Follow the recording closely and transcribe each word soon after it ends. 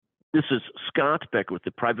This is Scott Becker with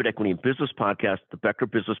the Private Equity and Business Podcast, the Becker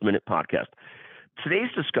Business Minute Podcast. Today's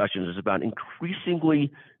discussion is about increasingly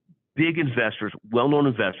big investors, well-known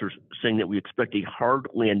investors, saying that we expect a hard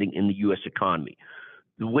landing in the U.S. economy.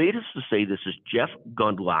 The latest to say this is Jeff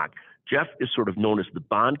Gundlach. Jeff is sort of known as the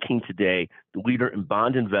bond king today, the leader in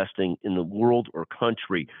bond investing in the world or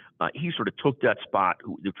country. He sort of took that spot,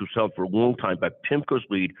 which was held for a long time by PIMCO's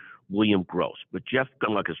lead, William Gross. But Jeff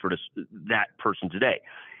Gundlach is sort of that person today.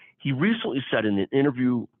 He recently said in an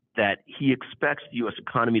interview that he expects the U.S.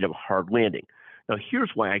 economy to have a hard landing. Now,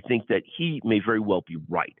 here's why I think that he may very well be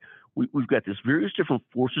right. We've got these various different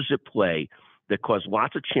forces at play that cause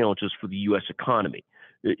lots of challenges for the U.S. economy.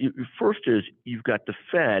 First is you've got the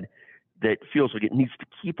Fed that feels like it needs to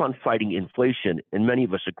keep on fighting inflation, and many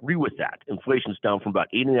of us agree with that. Inflation is down from about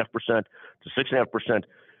 8.5% to 6.5%,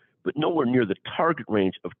 but nowhere near the target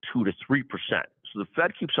range of 2 to 3%. So the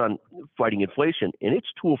Fed keeps on fighting inflation, and its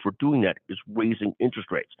tool for doing that is raising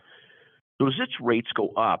interest rates. So as its rates go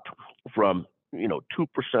up from 2%,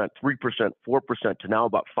 3%, 4% to now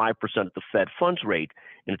about 5% at the Fed funds rate,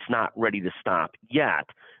 and it's not ready to stop yet,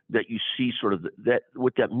 that you see sort of that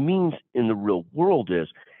what that means in the real world is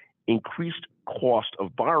increased cost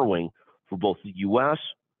of borrowing for both the U.S.,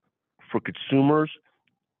 for consumers,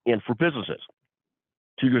 and for businesses.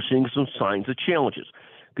 So you're seeing some signs of challenges.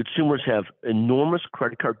 Consumers have enormous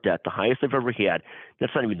credit card debt, the highest they've ever had.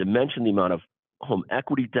 That's not even to mention the amount of home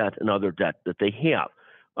equity debt and other debt that they have.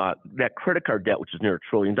 That credit card debt, which is near $1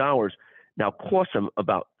 trillion, now costs them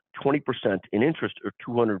about 20% in interest, or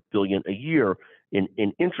 $200 billion a year in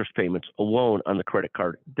interest payments alone on the credit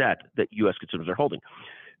card debt that U.S. consumers are holding.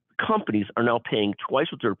 Companies are now paying twice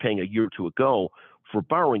what they were paying a year or two ago for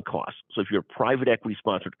borrowing costs. So if you're a private equity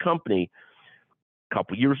sponsored company, a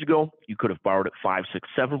couple of years ago, you could have borrowed at 5, 6,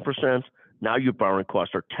 7%. Now your borrowing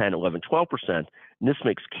costs are 10, 11, 12%. And this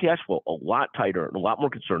makes cash flow a lot tighter and a lot more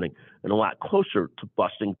concerning and a lot closer to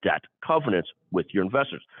busting debt covenants with your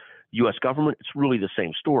investors. The U.S. government, it's really the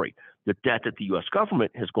same story. The debt at the U.S.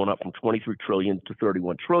 government has gone up from $23 trillion to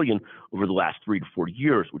 $31 trillion over the last 3 to 4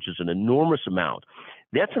 years, which is an enormous amount.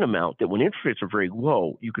 That's an amount that when interest rates are very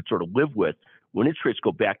low, you could sort of live with. When interest rates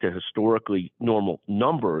go back to historically normal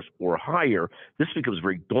numbers or higher, this becomes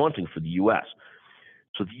very daunting for the U.S.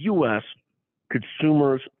 So the U.S.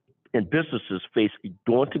 consumers and businesses face a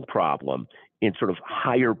daunting problem in sort of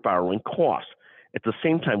higher borrowing costs. At the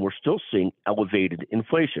same time, we're still seeing elevated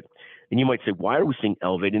inflation. And you might say, why are we seeing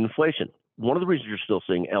elevated inflation? One of the reasons you're still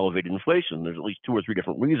seeing elevated inflation, there's at least 2 or 3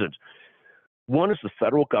 different reasons. One is the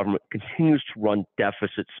federal government continues to run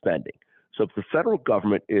deficit spending. So if the federal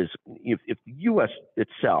government is, if the U.S.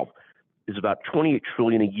 itself is about $28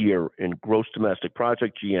 trillion a year in gross domestic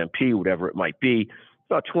product, GNP, whatever it might be,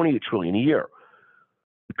 about $28 trillion a year.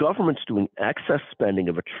 The government's doing excess spending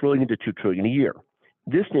of $1 trillion to $2 trillion a year.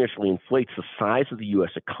 This naturally inflates the size of the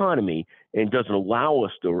U.S. economy and doesn't allow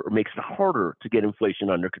us to, or makes it harder to get inflation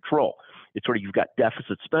under control. It's sort of, you've got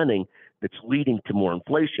deficit spending that's leading to more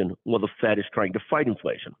inflation while the Fed is trying to fight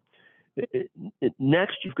inflation.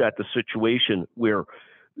 Next, you've got the situation where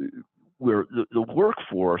the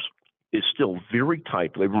workforce is still very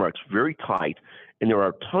tight, labor market's very tight, and there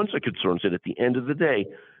are tons of concerns that at the end of the day,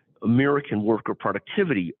 American worker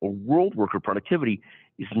productivity or world worker productivity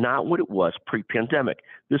is not what it was pre-pandemic.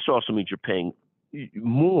 This also means you're paying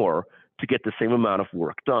more to get the same amount of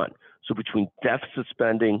work done. So between deficit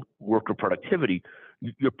spending, worker productivity,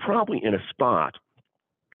 you're probably in a spot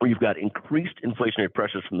where you've got increased inflationary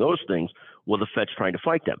pressures from those things while the Fed's trying to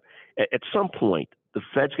fight them. At some point, the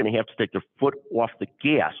Fed's going to have to take their foot off the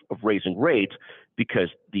gas of raising rates because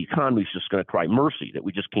the economy is just going to cry mercy, that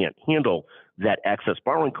we just can't handle that excess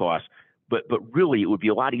borrowing cost. But really, it would be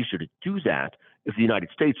a lot easier to do that if the United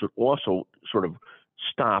States would also sort of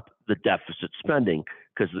stop the deficit spending,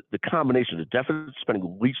 because the combination of the deficit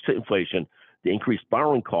spending leads to inflation, the increased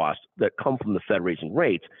borrowing costs that come from the Fed raising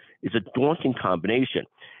rates is a daunting combination.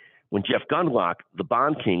 When Jeff Gundlach, the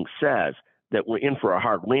bond king, says that we're in for a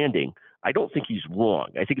hard landing, I don't think he's wrong.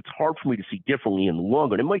 I think it's hard for me to see differently in the long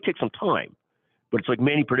run. It might take some time, but it's like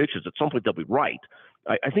many predictions. At some point, they'll be right.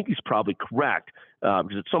 I think he's probably correct,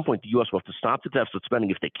 because at some point, the U.S. will have to stop the deficit spending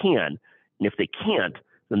if they can. And if they can't,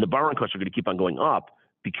 then the borrowing costs are going to keep on going up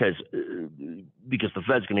because the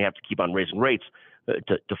Fed's going to have to keep on raising rates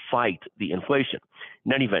to fight the inflation.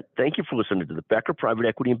 In any event, thank you for listening to the Becker Private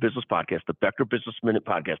Equity and Business Podcast, the Becker Business Minute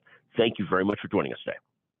Podcast. Thank you very much for joining us today.